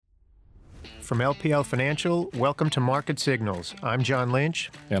from LPL Financial. Welcome to Market Signals. I'm John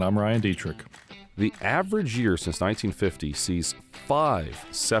Lynch. And I'm Ryan Dietrich. The average year since 1950 sees 5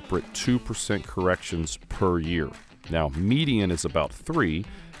 separate 2% corrections per year. Now, median is about 3.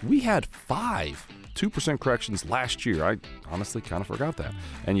 We had 5 2% corrections last year. I honestly kind of forgot that.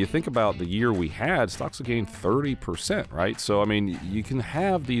 And you think about the year we had, stocks have gained 30%, right? So, I mean, you can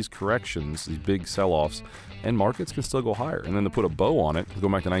have these corrections, these big sell-offs, and markets can still go higher. And then to put a bow on it,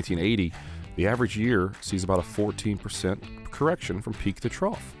 going back to 1980, the average year sees about a 14% correction from peak to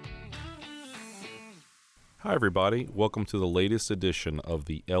trough. Hi, everybody. Welcome to the latest edition of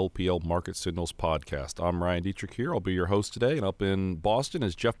the LPL Market Signals podcast. I'm Ryan Dietrich here. I'll be your host today. And up in Boston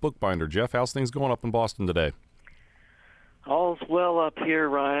is Jeff Bookbinder. Jeff, how's things going up in Boston today? All's well up here,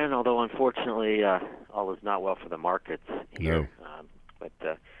 Ryan, although unfortunately all is not well for the markets here. No.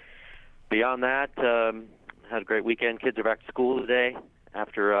 But beyond that, had a great weekend. Kids are back to school today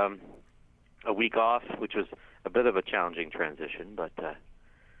after a week off, which was a bit of a challenging transition, but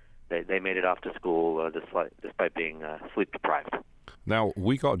they made it off to school despite being sleep deprived. Now,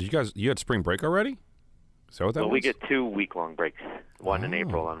 week off, you had spring break already? Is that what that was? We get 2 week-long breaks, one in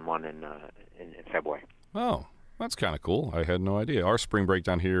April and one in February. Oh, that's kind of cool. I had no idea. Our spring break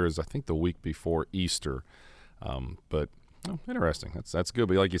down here is, I think, the week before Easter. But interesting. That's good.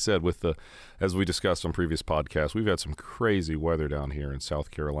 But like you said, as we discussed on previous podcasts, we've had some crazy weather down here in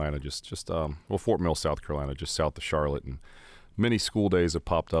South Carolina, Fort Mill, South Carolina, just south of Charlotte, and many school days have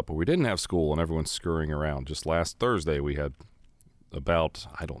popped up where we didn't have school and everyone's scurrying around. Just last Thursday, we had about,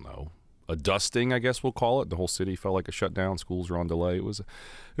 a dusting, I guess we'll call it. The whole city felt like a shutdown. Schools were on delay.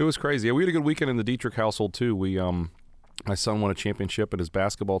 It was crazy. Yeah, we had a good weekend in the Dietrich household too. My son won a championship at his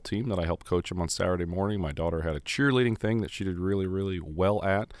basketball team that I helped coach him on Saturday morning. My daughter had a cheerleading thing that she did really, really well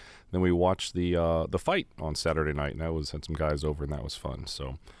at. Then we watched the fight on Saturday night, and had some guys over, and that was fun.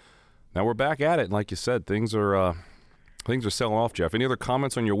 So now we're back at it, and like you said, things are selling off. Jeff, any other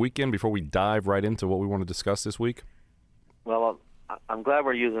comments on your weekend before we dive right into what we want to discuss this week? Well, I'm glad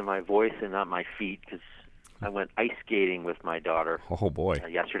we're using my voice and not my feet, because I went ice skating with my daughter. Oh boy!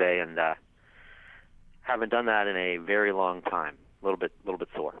 Yesterday, and haven't done that in a very long time. A little bit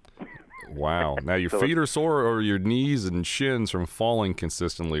sore. Wow! Now your feet are sore, or your knees and shins from falling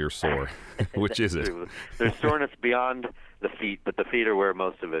consistently are sore? Which is it? There's soreness beyond the feet, but the feet are where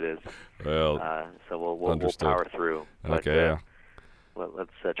most of it is. Well, so we'll power through. Okay.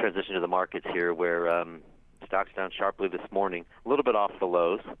 Let's transition to the markets here, where stocks down sharply this morning, a little bit off the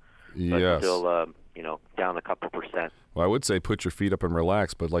lows, but still down a couple percent. Well, I would say put your feet up and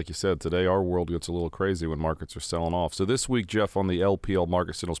relax, but like you said, today our world gets a little crazy when markets are selling off. So this week, Jeff, on the LPL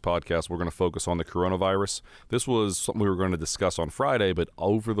Market Signals podcast, we're going to focus on the coronavirus. This was something we were going to discuss on Friday, but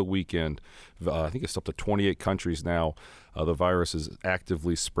over the weekend, I think it's up to 28 countries now. The virus is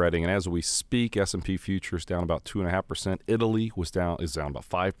actively spreading, and as we speak, S&P futures down about 2.5%. Italy is down about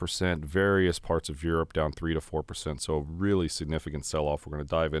 5%. Various parts of Europe down 3 to 4%. So a really significant sell-off. We're going to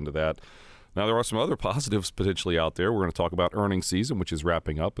dive into that. Now, there are some other positives potentially out there. We're going to talk about earnings season, which is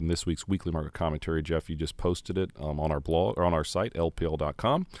wrapping up, and this week's weekly market commentary, Jeff, you just posted it on our blog or on our site,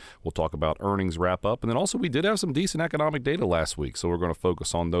 lpl.com. We'll talk about earnings wrap up, and then also we did have some decent economic data last week, so we're going to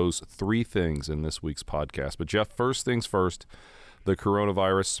focus on those 3 things in this week's podcast. But Jeff, first things first, the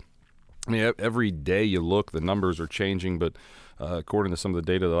coronavirus. I mean, every day you look, the numbers are changing, but according to some of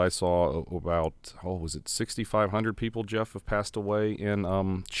the data that I saw, about 6,500 people, Jeff, have passed away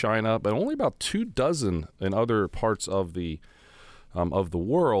in China, but only about 24 in other parts of the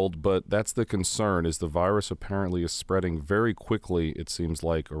world. But that's the concern, is the virus apparently is spreading very quickly, it seems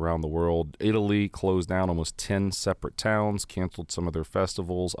like, around the world. Italy closed down almost 10 separate towns, canceled some of their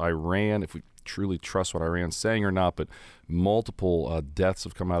festivals. Iran, if we truly trust what Iran's saying or not, but multiple deaths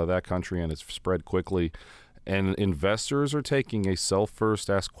have come out of that country, and it's spread quickly. And investors are taking a self-first,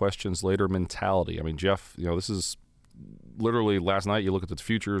 ask questions later mentality. I mean, Jeff, this is literally last night. You look at the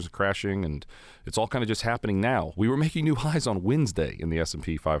futures crashing, and it's all kind of just happening now. We were making new highs on Wednesday in the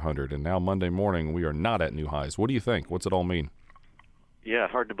S&P 500, and now Monday morning we are not at new highs. What do you think? What's it all mean? Yeah,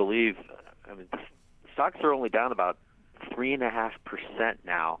 hard to believe. I mean, stocks are only down about 3.5%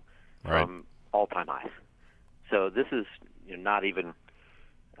 now from all-time highs. So this is not even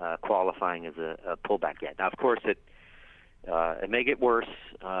qualifying as a pullback yet. Now, of course, it may get worse.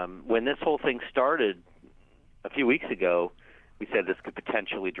 When this whole thing started a few weeks ago, we said this could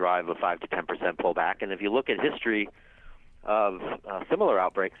potentially drive a 5 to 10% pullback. And if you look at history of similar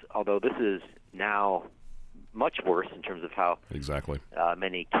outbreaks, although this is now much worse in terms of how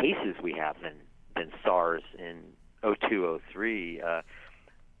many cases we have than SARS in 2002, 2003,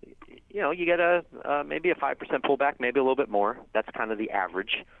 you get maybe a 5% pullback, maybe a little bit more. That's kind of the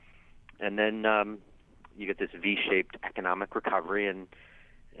average. and then you get this V-shaped economic recovery, and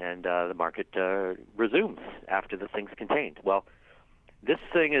the market resumes after the thing's contained. Well, this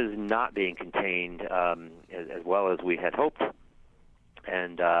thing is not being contained as well as we had hoped,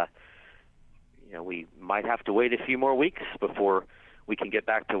 and we might have to wait a few more weeks before we can get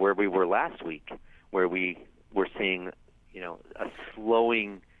back to where we were last week, where we were seeing a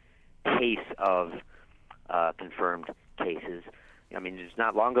slowing pace of confirmed cases. I mean, it's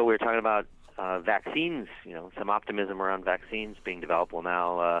not long ago we were talking about vaccines, some optimism around vaccines being developed. Well,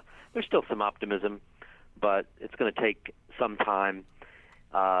 now there's still some optimism, but it's going to take some time.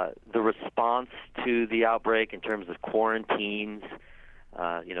 The response to the outbreak in terms of quarantines,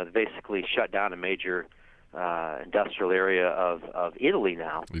 they basically shut down a major industrial area of Italy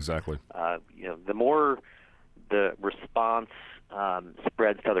now. Exactly. The more the response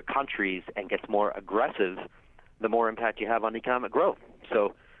spreads to other countries and gets more aggressive, the more impact you have on economic growth.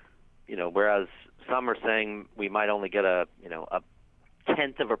 So, whereas some are saying we might only get a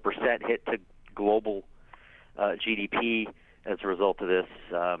 0.1% hit to global GDP as a result of this,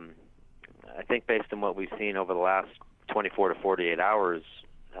 I think based on what we've seen over the last 24 to 48 hours,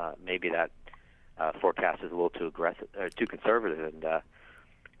 maybe that forecast is a little too aggressive, or too conservative, and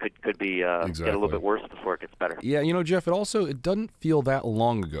could be get a little bit worse before it gets better. Yeah, Jeff, it doesn't feel that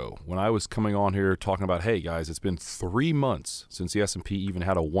long ago when I was coming on here talking about, hey, guys, it's been 3 months since the S&P even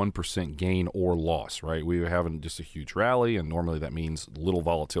had a 1% gain or loss, right? We were having just a huge rally, and normally that means little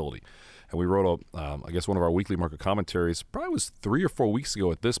volatility. And we wrote, one of our weekly market commentaries, probably was 3 or 4 weeks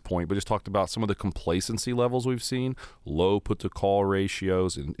ago at this point, but just talked about some of the complacency levels we've seen, low put-to-call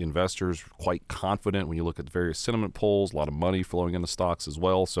ratios, and investors quite confident when you look at various sentiment polls, a lot of money flowing into stocks as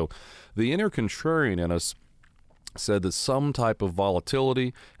well. So the inner contrarian in us said that some type of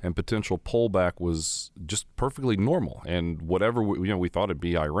volatility and potential pullback was just perfectly normal, and whatever we thought it'd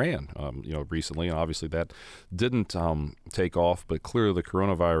be Iran, recently, and obviously that didn't take off. But clearly, the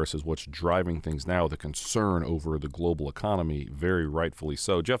coronavirus is what's driving things now. The concern over the global economy, very rightfully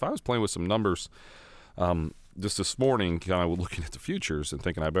so. Jeff, I was playing with some numbers just this morning, kind of looking at the futures and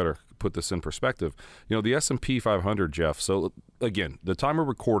thinking I better put this in perspective. The S&P 500, Jeff. So again, the time we're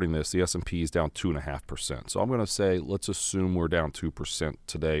recording this, the S&P is down 2.5%. So I'm going to say, let's assume we're down 2%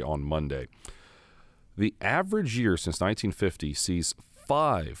 today on Monday. The average year since 1950 sees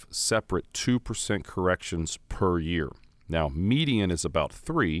 5 separate 2% corrections per year. Now, median is about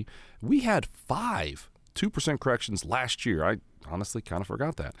 3. We had 5 2% corrections last year. I honestly kind of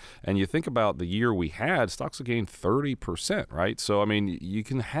forgot that. And you think about the year we had, stocks have gained 30%, right? So, I mean, you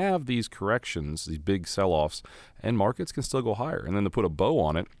can have these corrections, these big sell-offs, and markets can still go higher. And then to put a bow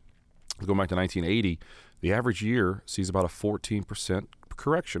on it, going back to 1980, the average year sees about a 14%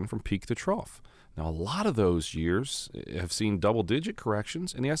 correction from peak to trough. Now, a lot of those years have seen double-digit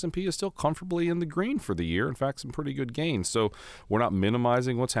corrections, and the S&P is still comfortably in the green for the year. In fact, some pretty good gains. So we're not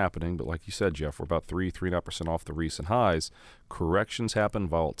minimizing what's happening, but like you said, Jeff, we're about 3.5% off the recent highs. Corrections happen,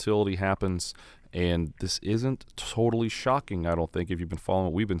 volatility happens, and this isn't totally shocking, I don't think, if you've been following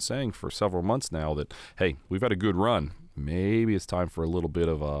what we've been saying for several months now, that, hey, we've had a good run. Maybe it's time for a little bit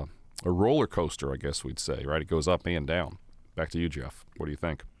of a roller coaster, I guess we'd say, right? It goes up and down. Back to you, Jeff. What do you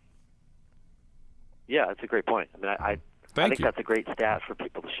think? Yeah, that's a great point. I mean, I think that's a great stat for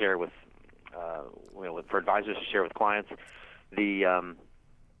people to share with, for advisors to share with clients. The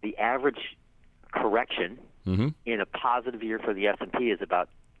average correction in a positive year for the S&P is about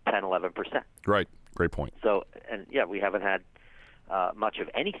 10-11%. Right. Great point. So, and yeah, we haven't had much of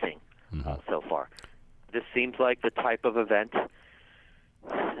anything so far. This seems like the type of event.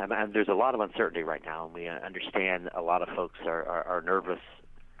 And there's a lot of uncertainty right now, and we understand a lot of folks are nervous.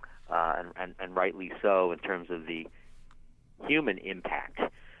 And rightly so in terms of the human impact.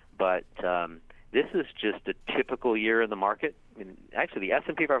 But this is just a typical year in the market. I mean, actually, the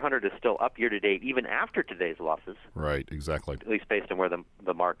S&P 500 is still up year to date, even after today's losses. Right, exactly. At least based on where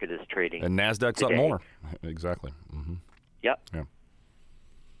the market is trading. And NASDAQ's today. up more. Exactly. Mm-hmm. Yep. Yeah.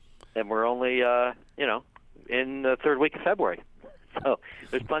 And we're only, in the third week of February. So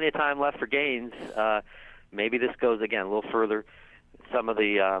there's plenty of time left for gains. Maybe this goes, again, a little further. Some of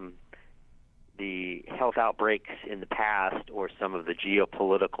the health outbreaks in the past or some of the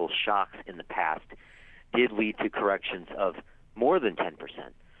geopolitical shocks in the past did lead to corrections of more than 10%,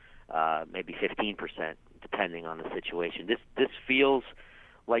 maybe 15%, depending on the situation. This feels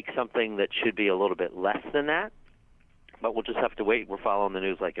like something that should be a little bit less than that, but we'll just have to wait. We're following the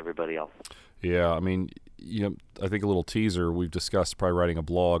news like everybody else. Yeah, I mean, I think a little teaser, we've discussed probably writing a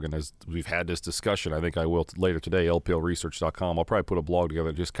blog, and as we've had this discussion, I think I will later today, lplresearch.com. I'll probably put a blog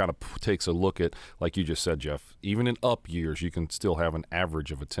together that just kind of takes a look at, like you just said, Jeff, even in up years, you can still have an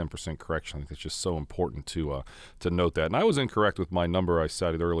average of a 10% correction. I think it's just so important to note that. And I was incorrect with my number I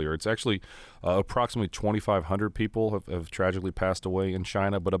cited earlier. It's actually approximately 2,500 people have tragically passed away in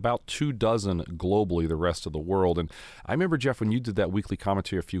China, but about 24 globally, the rest of the world. And I remember, Jeff, when you did that weekly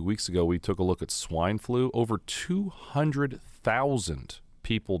commentary a few weeks ago, we took a look at swine flu. Over 200,000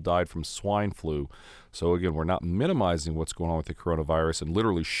 people died from swine flu. So again, we're not minimizing what's going on with the coronavirus and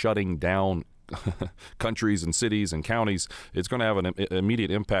literally shutting down countries and cities and counties. It's going to have an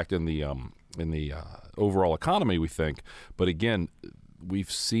immediate impact in the overall economy, we think. But again,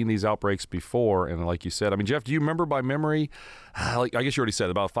 we've seen these outbreaks before, and like you said, I mean, Jeff, do you remember by memory, I guess you already said,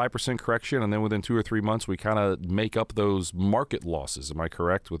 about 5% correction, and then within 2 or 3 months, we kind of make up those market losses. Am I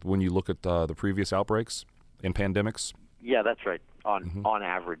correct with when you look at the previous outbreaks in pandemics? Yeah, that's right, on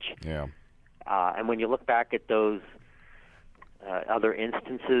average. Yeah. And when you look back at those other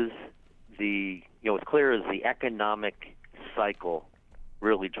instances, what's clear is the economic cycle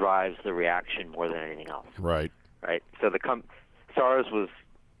really drives the reaction more than anything else. Right. Right. So SARS was,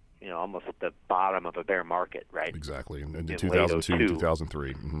 almost at the bottom of a bear market, right? Exactly. In 2002,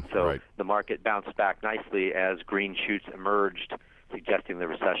 2003. Mm-hmm. So right. The market bounced back nicely as green shoots emerged, suggesting the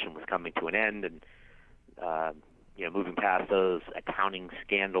recession was coming to an end, and moving past those accounting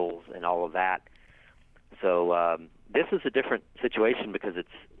scandals and all of that. So this is a different situation because it's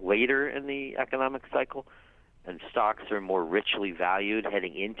later in the economic cycle, and stocks are more richly valued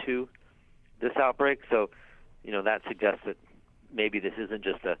heading into this outbreak. So, that suggests that maybe this isn't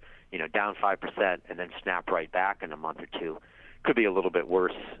just a, down 5% and then snap right back in a month or two. Could be a little bit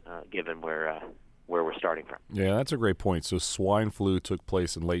worse given where we're starting from. Yeah, that's a great point. So swine flu took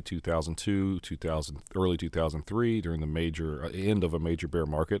place in late 2002, early 2003 during the major end of a major bear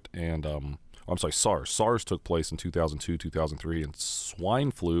market. And SARS. SARS took place in 2002, 2003, and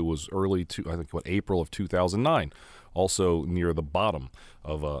swine flu was April of 2009, also near the bottom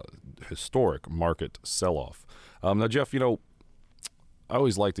of a historic market sell-off. Now, Jeff, I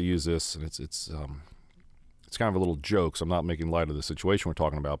always like to use this, and it's kind of a little joke, so I'm not making light of the situation we're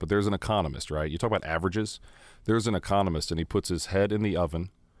talking about, but there's an economist, right? You talk about averages. There's an economist, and he puts his head in the oven,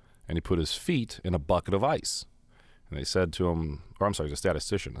 and he put his feet in a bucket of ice. And they said to him, a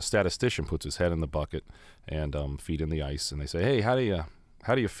statistician. A statistician puts his head in the bucket and feet in the ice, and they say, "Hey, how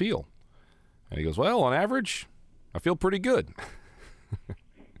do you feel?" And he goes, "Well, on average, I feel pretty good."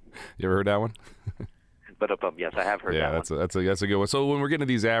 You ever heard that one? But yes, I have heard that one. That's a good one. So when we're getting to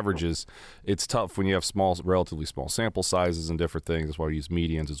these averages, it's tough when you have relatively small sample sizes and different things. That's why we use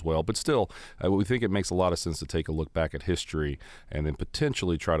medians as well. But still, we think it makes a lot of sense to take a look back at history and then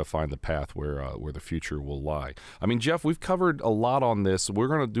potentially try to find the path where the future will lie. I mean, Jeff, we've covered a lot on this. We're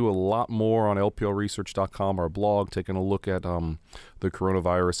going to do a lot more on lplresearch.com, our blog, taking a look at the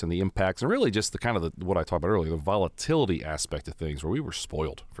coronavirus and the impacts, and really just what I talked about earlier, the volatility aspect of things, where we were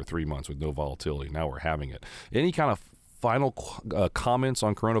spoiled for 3 months with no volatility. Now we're having it. Any kind of final comments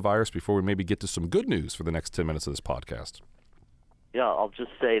on coronavirus before we maybe get to some good news for the next 10 minutes of this podcast? Yeah, I'll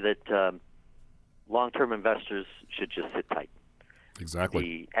just say that long-term investors should just sit tight.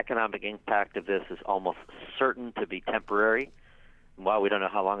 Exactly. The economic impact of this is almost certain to be temporary. And while we don't know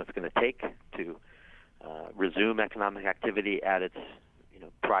how long it's going to take to resume economic activity at its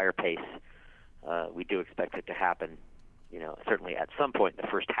prior pace, we do expect it to happen, certainly at some point in the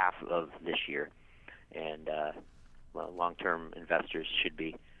first half of this year. And long-term investors should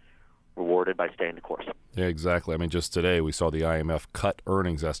be rewarded by staying the course. Yeah, exactly. I mean, just today we saw the IMF cut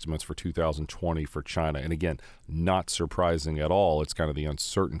earnings estimates for 2020 for China. And again, not surprising at all. It's kind of the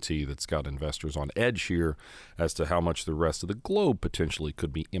uncertainty that's got investors on edge here as to how much the rest of the globe potentially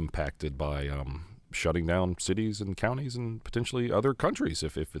could be impacted by shutting down cities and counties and potentially other countries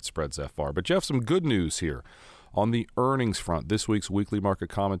if it spreads that far. But Jeff, some good news here. On the earnings front, this week's weekly market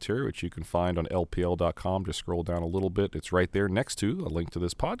commentary, which you can find on lpl.com, just scroll down a little bit. It's right there next to a link to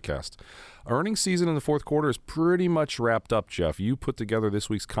this podcast. Earnings season in the fourth quarter is pretty much wrapped up, Jeff. You put together this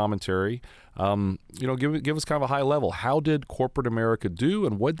week's commentary. Give us kind of a high level. How did corporate America do,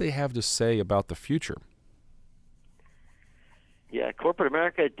 and what did they have to say about the future? Yeah, corporate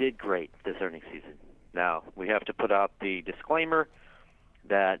America did great this earnings season. Now, we have to put out the disclaimer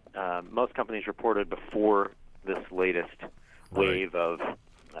that most companies reported before this latest wave of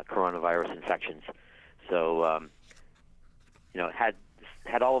coronavirus infections. So,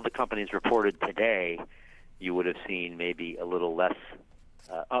 had all of the companies reported today, you would have seen maybe a little less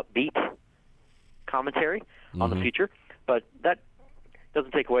upbeat commentary on the future. But that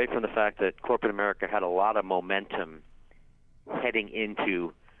doesn't take away from the fact that corporate America had a lot of momentum heading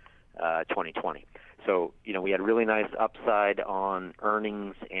into 2020. So, we had really nice upside on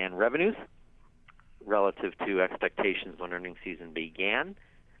earnings and revenues relative to expectations when earnings season began.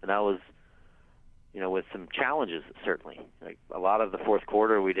 And that was, with some challenges, certainly. Like a lot of the fourth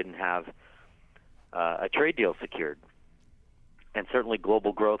quarter, we didn't have a trade deal secured. And certainly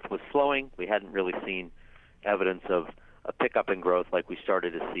global growth was slowing. We hadn't really seen evidence of a pickup in growth like we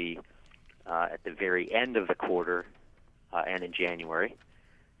started to see at the very end of the quarter and in January.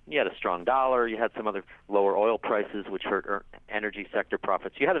 You had a strong dollar. You had some other lower oil prices, which hurt energy sector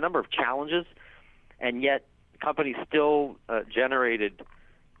profits. You had a number of challenges, and yet companies still generated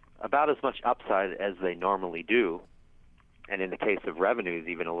about as much upside as they normally do, and in the case of revenues,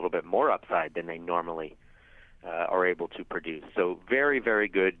 even a little bit more upside than they normally are able to produce. So very, very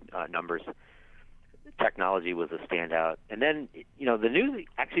good numbers. Technology was a standout. And then, the news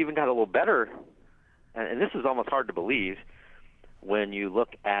actually even got a little better, and this is almost hard to believe when you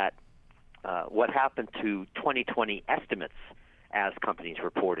look at what happened to 2020 estimates as companies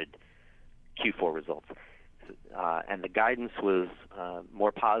reported Q4 results. And the guidance was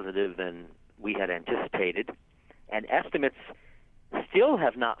more positive than we had anticipated, and estimates still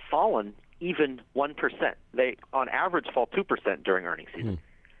have not fallen even 1%. They, on average, fall 2% during earnings season.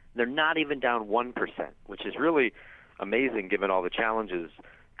 They're not even down 1%, which is really amazing given all the challenges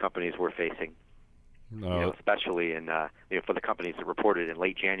companies were facing, especially in for the companies that reported in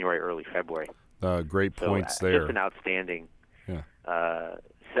late January, early February. Great points there. Just an outstanding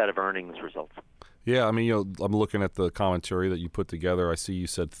set of earnings results. Yeah, I mean, I'm looking at the commentary that you put together. I see you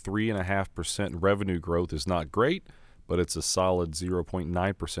said 3.5% revenue growth is not great, but it's a solid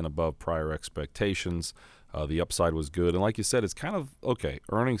 0.9% above prior expectations. The upside was good. And like you said, it's kind of, okay,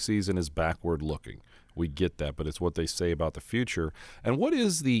 earnings season is backward looking. We get that, but it's what they say about the future. And what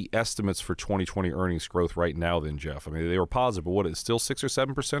is the estimates for 2020 earnings growth right now then, Jeff? I mean, they were positive, but what is still 6 or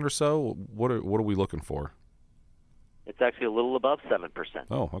 7% or so? What are we looking for? It's actually a little above 7%.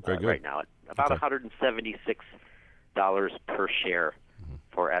 Oh, okay, good. Right now, at about $176 per share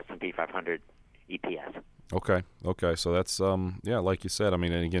for S&P 500 EPS. Okay. So that's, like you said, I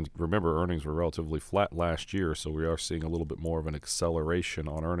mean, and again, remember, earnings were relatively flat last year, so we are seeing a little bit more of an acceleration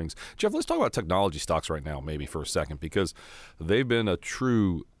on earnings. Jeff, let's talk about technology stocks right now, maybe for a second, because they've been a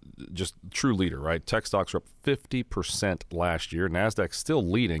true leader, right? Tech stocks are up 50% last year. NASDAQ's still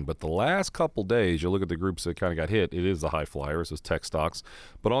leading, but the last couple days, you look at the groups that kind of got hit, it is the high flyers, it's tech stocks.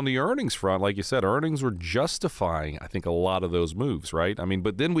 But on the earnings front, like you said, earnings were justifying, I think, a lot of those moves, right? I mean,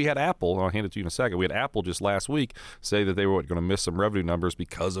 but then we had Apple, and I'll hand it to you in a second, we had Apple just last week say that they were going to miss some revenue numbers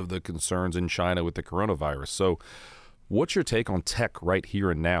because of the concerns in China with the coronavirus. So what's your take on tech right here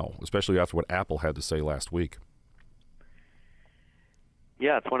and now, especially after what Apple had to say last week?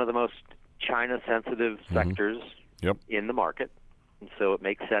 Yeah, it's one of the most China-sensitive sectors in the market. And so it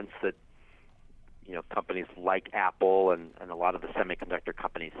makes sense that, companies like Apple and a lot of the semiconductor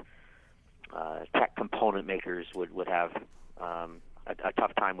companies, tech component makers would have a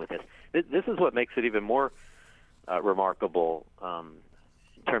tough time with this. This is what makes it even more remarkable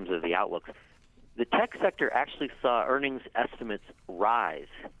in terms of the outlook. The tech sector actually saw earnings estimates rise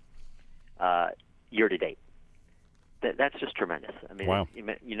year to date. That's just tremendous. I mean, wow.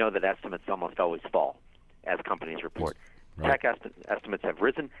 You know that estimates almost always fall as companies report. Right. Tech estimates have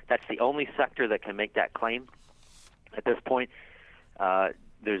risen. That's the only sector that can make that claim at this point.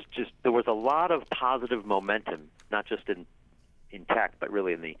 There was a lot of positive momentum, not just in tech, but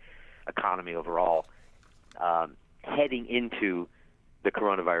really in the economy overall, heading into the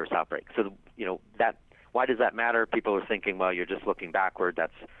coronavirus outbreak. So, that why does that matter? People are thinking, well, you're just looking backward.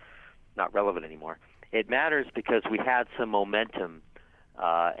 That's not relevant anymore. It matters because we had some momentum,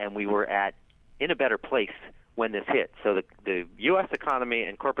 and we were in a better place when this hit. So the U.S. economy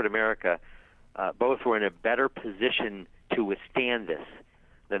and corporate America both were in a better position to withstand this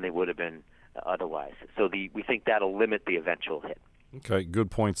than they would have been otherwise. So we think that'll limit the eventual hit. Okay,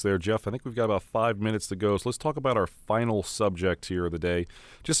 good points there, Jeff. I think we've got about 5 minutes to go, so let's talk about our final subject here of the day.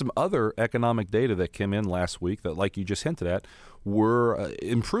 Just some other economic data that came in last week that, like you just hinted at, were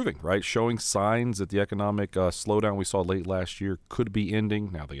improving, right? Showing signs that the economic slowdown we saw late last year could be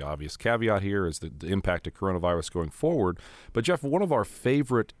ending. Now, the obvious caveat here is the impact of coronavirus going forward. But, Jeff, one of our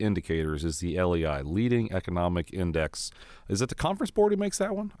favorite indicators is the LEI, Leading Economic Index. Is it the Conference Board who makes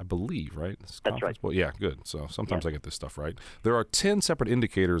that one? I believe, right? That's right. Board. Yeah, good. So sometimes I get this stuff right. There are 10 separate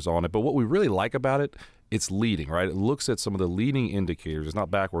indicators on it, but what we really like about it it's leading, right? It looks at some of the leading indicators. It's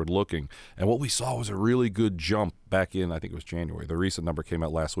not backward looking. And what we saw was a really good jump back in, I think it was January. The recent number came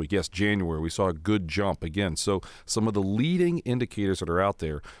out last week. Yes, January. We saw a good jump again. So some of the leading indicators that are out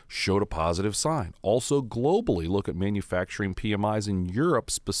there showed a positive sign. Also globally, look at manufacturing PMIs in Europe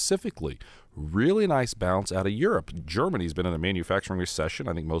specifically. Really nice bounce out of Europe. Germany's been in a manufacturing recession.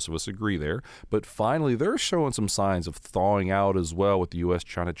 I think most of us agree there. But finally, they're showing some signs of thawing out as well with the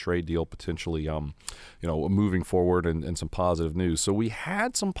U.S.-China trade deal potentially moving forward and some positive news. So we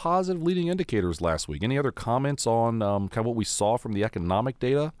had some positive leading indicators last week. Any other comments on kind of what we saw from the economic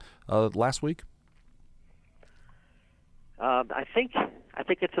data last week? I think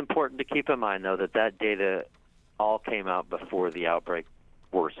it's important to keep in mind, though, that data all came out before the outbreak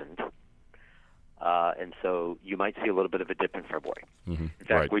worsened. And so you might see a little bit of a dip in February. Mm-hmm. In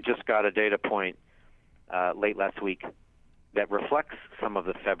fact, we just got a data point late last week that reflects some of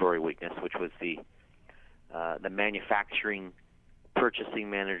the February weakness, which was the Manufacturing Purchasing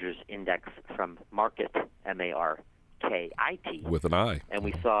Managers Index from Markit, M-A-R-K-I-T. With an I. And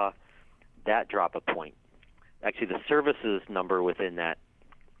we saw that drop a point. Actually, the services number within that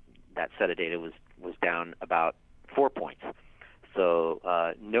set of data was down about 4 points.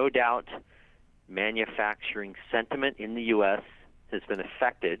 So no doubt manufacturing sentiment in the U.S. has been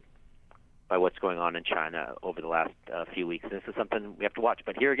affected by what's going on in China over the last few weeks. This is something we have to watch.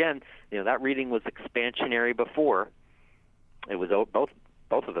 But here again, that reading was expansionary before. It was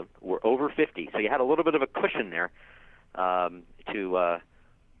both of them were over 50, so you had a little bit of a cushion there to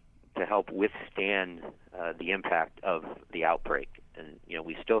help withstand the impact of the outbreak. And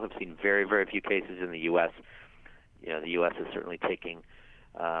we still have seen very, very few cases in the U.S. The U.S. is certainly taking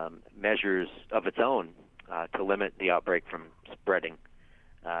measures of its own to limit the outbreak from spreading,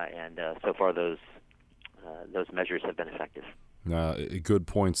 and so far those measures have been effective. Good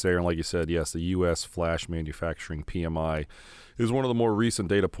points there, and like you said, yes, the U.S. flash manufacturing PMI is one of the more recent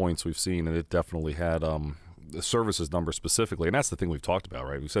data points we've seen, and it definitely had the services number specifically, and that's the thing we've talked about,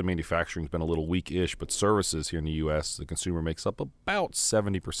 right? We said manufacturing's been a little weak-ish, but services here in the U.S., the consumer makes up about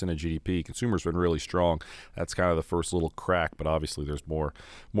 70% of GDP. Consumer's been really strong. That's kind of the first little crack, but obviously there's more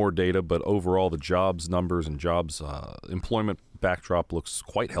data. But overall, the jobs numbers and jobs employment backdrop looks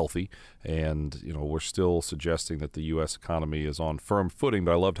quite healthy, and we're still suggesting that the U.S. economy is on firm footing.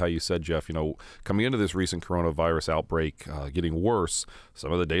 But I loved how you said, Jeff, coming into this recent coronavirus outbreak getting worse,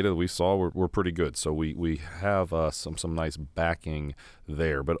 some of the data that we saw were pretty good. So we have some nice backing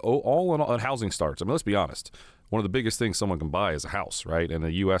there. But all in all, housing starts. I mean, let's be honest. One of the biggest things someone can buy is a house, right? And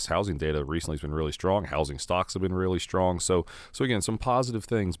the U.S. housing data recently has been really strong. Housing stocks have been really strong. So again, some positive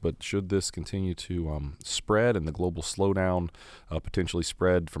things, but should this continue to spread and the global slowdown potentially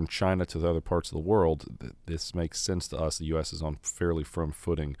spread from China to the other parts of the world, this makes sense to us. The U.S. is on fairly firm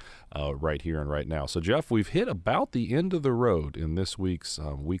footing right here and right now. So, Jeff, we've hit about the end of the road in this week's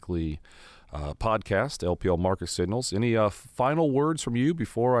weekly podcast, LPL Market Signals. Any final words from you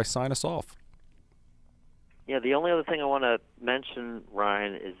before I sign us off? Yeah, the only other thing I want to mention,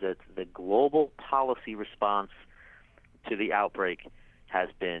 Ryan, is that the global policy response to the outbreak has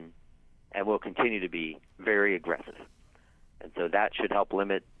been and will continue to be very aggressive. And so that should help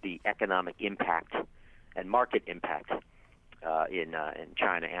limit the economic impact and market impact in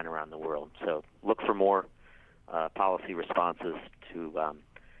China and around the world. So look for more policy responses to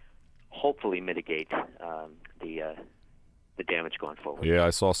hopefully mitigate the damage going forward. Yeah,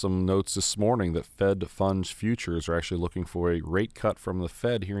 I saw some notes this morning that Fed funds futures are actually looking for a rate cut from the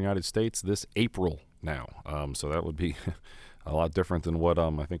Fed here in the United States this April now. So that would be a lot different than what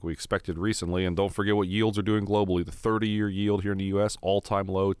I think we expected recently. And don't forget what yields are doing globally. The 30-year yield here in the U.S., all-time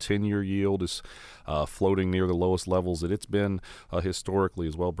low. 10-year yield is floating near the lowest levels that it's been historically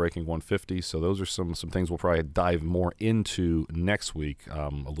as well, breaking 150. So those are some things we'll probably dive more into next week a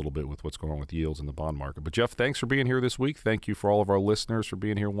little bit with what's going on with yields in the bond market. But, Jeff, thanks for being here this week. Thank you for all of our listeners for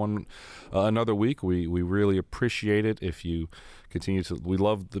being here another week. We really appreciate it. If you we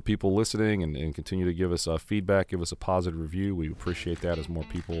love the people listening and continue to give us feedback, give us a positive review. We appreciate that as more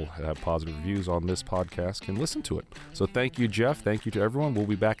people have positive reviews on this podcast can listen to it. So thank you, Jeff. Thank you to everyone. We'll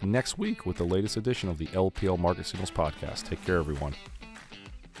be back next week with the latest edition of the LPL Market Signals podcast. Take care, everyone.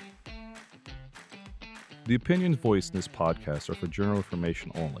 The opinions voiced in this podcast are for general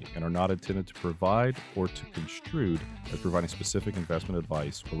information only and are not intended to provide or to construed as providing specific investment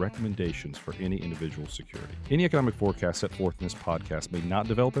advice or recommendations for any individual security. Any economic forecast set forth in this podcast may not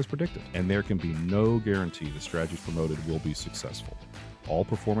develop as predicted, and there can be no guarantee the strategies promoted will be successful. All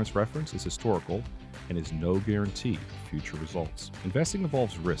performance reference is historical and is no guarantee of future results. Investing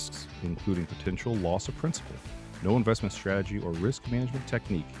involves risks, including potential loss of principal. No investment strategy or risk management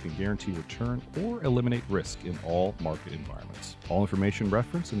technique can guarantee return or eliminate risk in all market environments. All information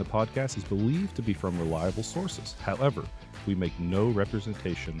referenced in the podcast is believed to be from reliable sources. However, we make no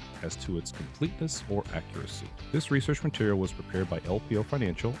representation as to its completeness or accuracy. This research material was prepared by LPL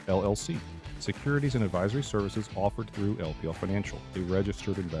Financial, LLC. Securities and advisory services offered through LPL Financial, a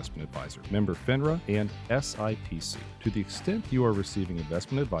registered investment advisor, member FINRA and SIPC. To the extent you are receiving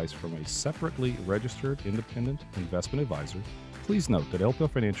investment advice from a separately registered independent investment advisor, please note that LPL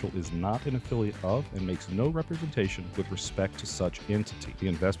Financial is not an affiliate of and makes no representation with respect to such entity. The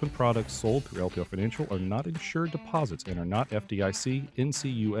investment products sold through LPL Financial are not insured deposits and are not FDIC,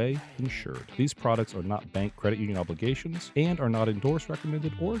 NCUA insured. These products are not bank credit union obligations and are not endorsed,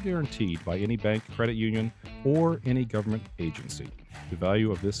 recommended, or guaranteed by any bank, credit union, or any government agency. The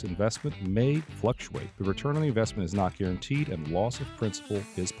value of this investment may fluctuate. The return on the investment is not guaranteed and loss of principal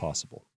is possible.